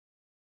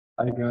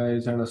Hi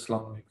guys and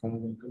Assalamu alaikum.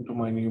 Welcome to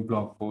my new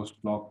blog post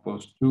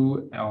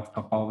 2 of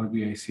the Power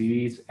BI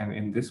series. And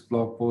in this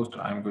blog post,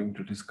 I'm going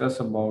to discuss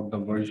about the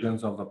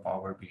versions of the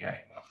Power BI.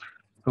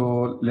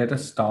 So let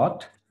us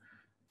start.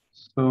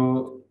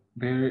 So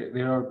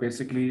there are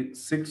basically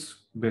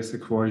six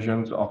basic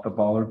versions of the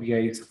Power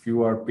BI.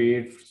 Few are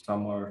paid,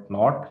 some are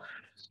not.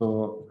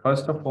 So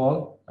first of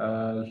all,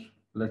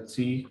 let's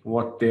see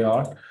what they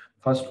are.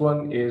 First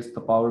one is the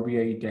Power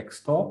BI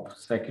desktop.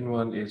 Second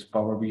one is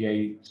Power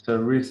BI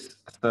service,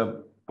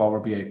 the Power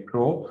BI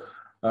Pro,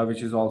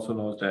 which is also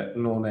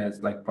known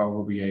as like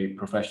Power BI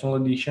Professional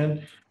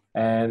Edition,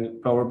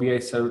 and Power BI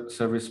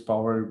Service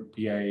Power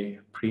BI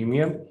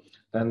Premium.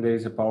 Then there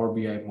is a Power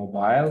BI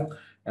Mobile,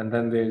 and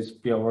then there's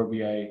Power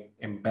BI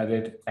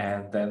Embedded,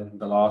 and then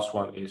the last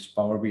one is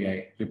Power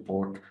BI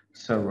Report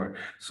Server.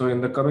 So in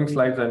the coming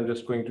slides, I'm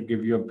just going to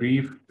give you a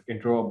brief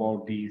intro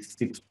about these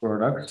six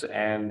products,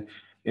 and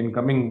in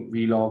coming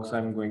vlogs,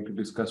 I'm going to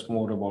discuss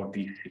more about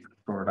these six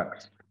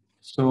products.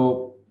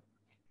 So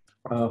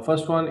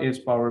first one is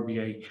Power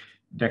BI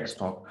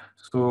Desktop.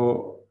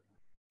 So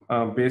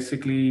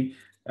basically,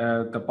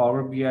 the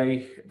Power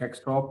BI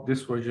desktop,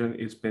 this version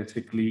is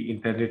basically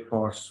intended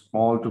for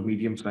small to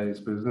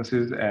medium-sized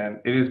businesses,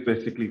 and it is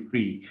basically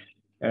free.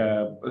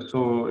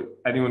 So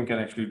anyone can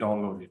actually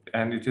download it.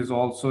 And it is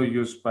also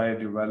used by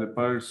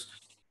developers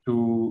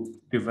to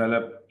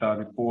develop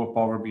the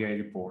Power BI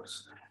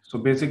reports. So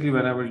basically,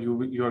 whenever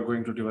you are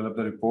going to develop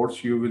the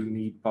reports, you will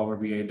need Power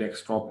BI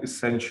desktop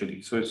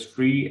essentially. So it's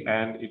free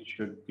and it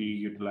should be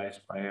utilized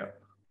by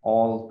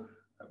all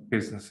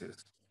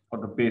businesses for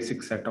the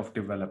basic set of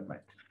development.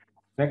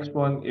 Next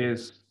one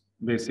is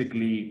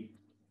basically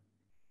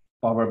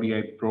Power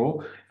BI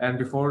Pro. And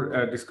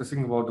before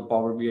discussing about the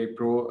Power BI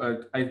Pro,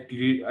 I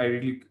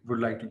really would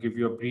like to give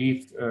you a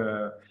brief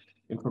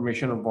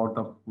information about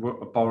the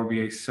Power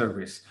BI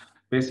service.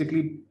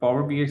 Basically,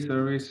 Power BI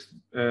service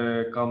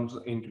comes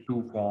into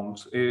two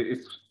forms.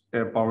 It's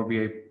Power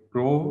BI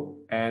Pro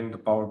and the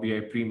Power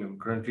BI Premium.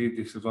 Currently,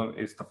 this is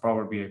the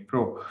Power BI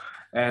Pro,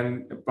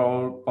 and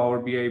Power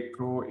BI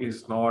Pro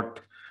is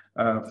not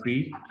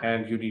free,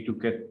 and you need to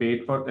get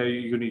paid for.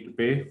 You need to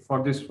pay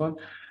for this one.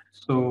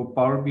 So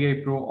Power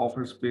BI Pro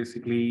offers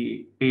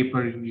basically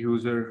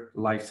pay-per-user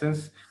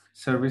license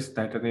service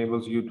that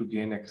enables you to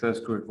gain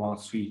access to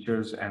advanced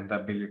features and the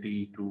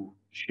ability to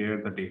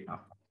share the data.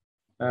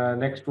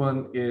 Next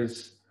one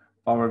is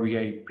Power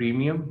BI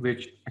Premium,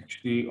 which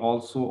actually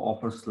also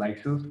offers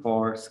license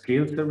for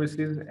scale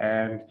services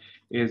and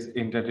is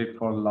intended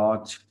for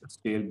large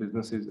scale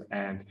businesses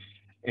and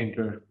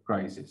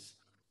enterprises.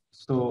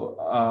 So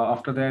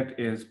after that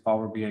is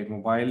Power BI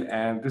Mobile,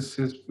 and this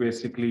is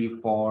basically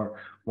for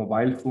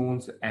mobile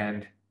phones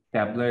and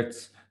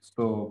tablets.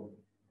 So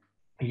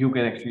you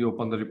can actually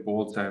open the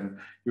reports and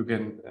you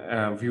can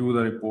view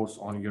the reports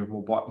on your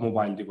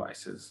mobile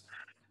devices.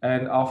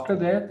 And after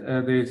that,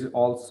 there is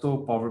also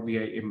Power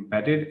BI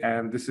Embedded,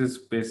 and this is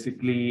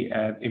basically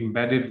an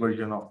embedded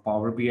version of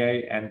Power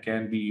BI and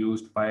can be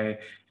used by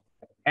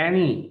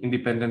any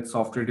independent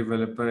software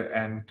developer,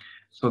 and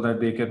so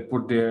that they can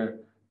put their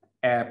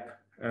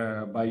app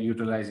by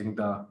utilizing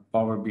the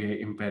Power BI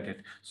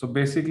embedded. So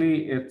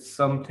basically, it's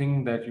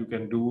something that you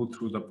can do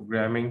through the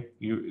programming.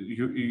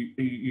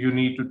 You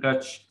need to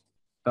touch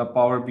the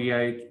Power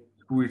BI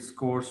through its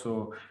core.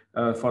 So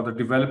for the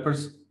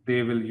developers,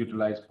 they will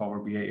utilize Power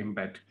BI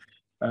embed.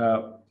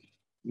 Uh,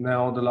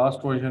 Now, the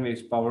last version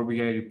is Power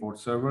BI Report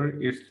Server.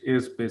 It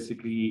is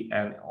basically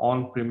an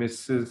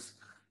on-premises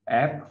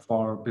app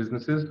for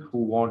businesses who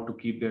want to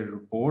keep their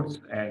reports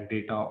and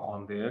data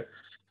on their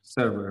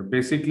server.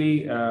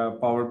 Basically,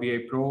 Power BI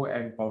Pro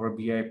and Power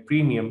BI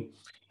Premium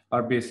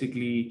are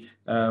basically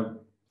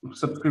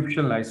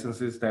subscription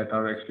licenses that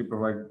are actually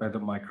provided by the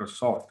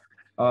Microsoft.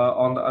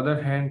 On the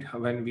other hand,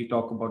 when we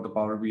talk about the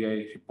Power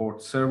BI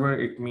Report Server,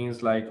 it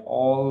means like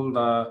all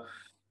the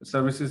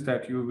services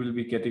that you will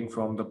be getting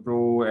from the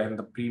Pro and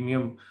the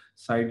Premium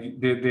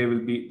side, they will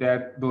be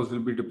that those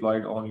will be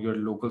deployed on your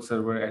local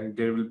server, and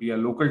there will be a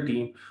local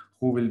team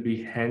who will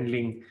be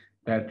handling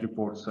that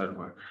report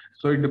server.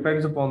 So it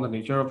depends upon the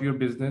nature of your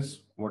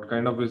business, what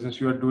kind of business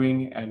you are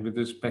doing, and with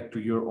respect to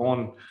your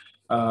own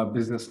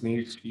business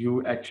needs,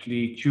 you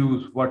actually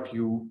choose what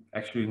you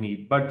actually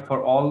need. But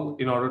for all,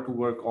 in order to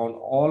work on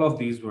all of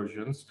these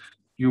versions,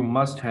 you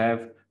must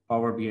have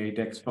Power BI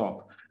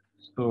Desktop.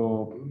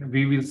 So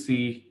we will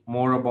see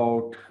more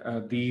about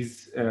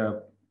these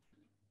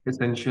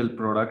essential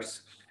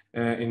products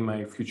in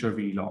my future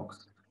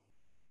vlogs.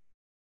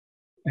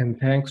 And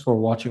thanks for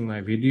watching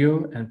my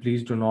video, and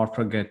please do not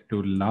forget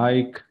to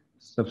like,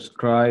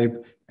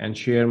 subscribe, and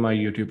share my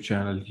YouTube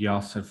channel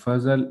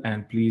YasirFazal,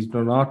 and please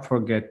do not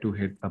forget to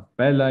hit the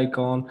bell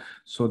icon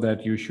so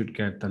that you should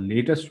get the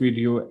latest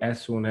video as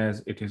soon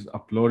as it is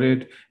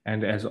uploaded.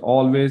 And as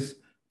always,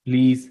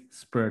 please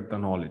spread the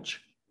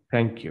knowledge.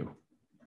 Thank you.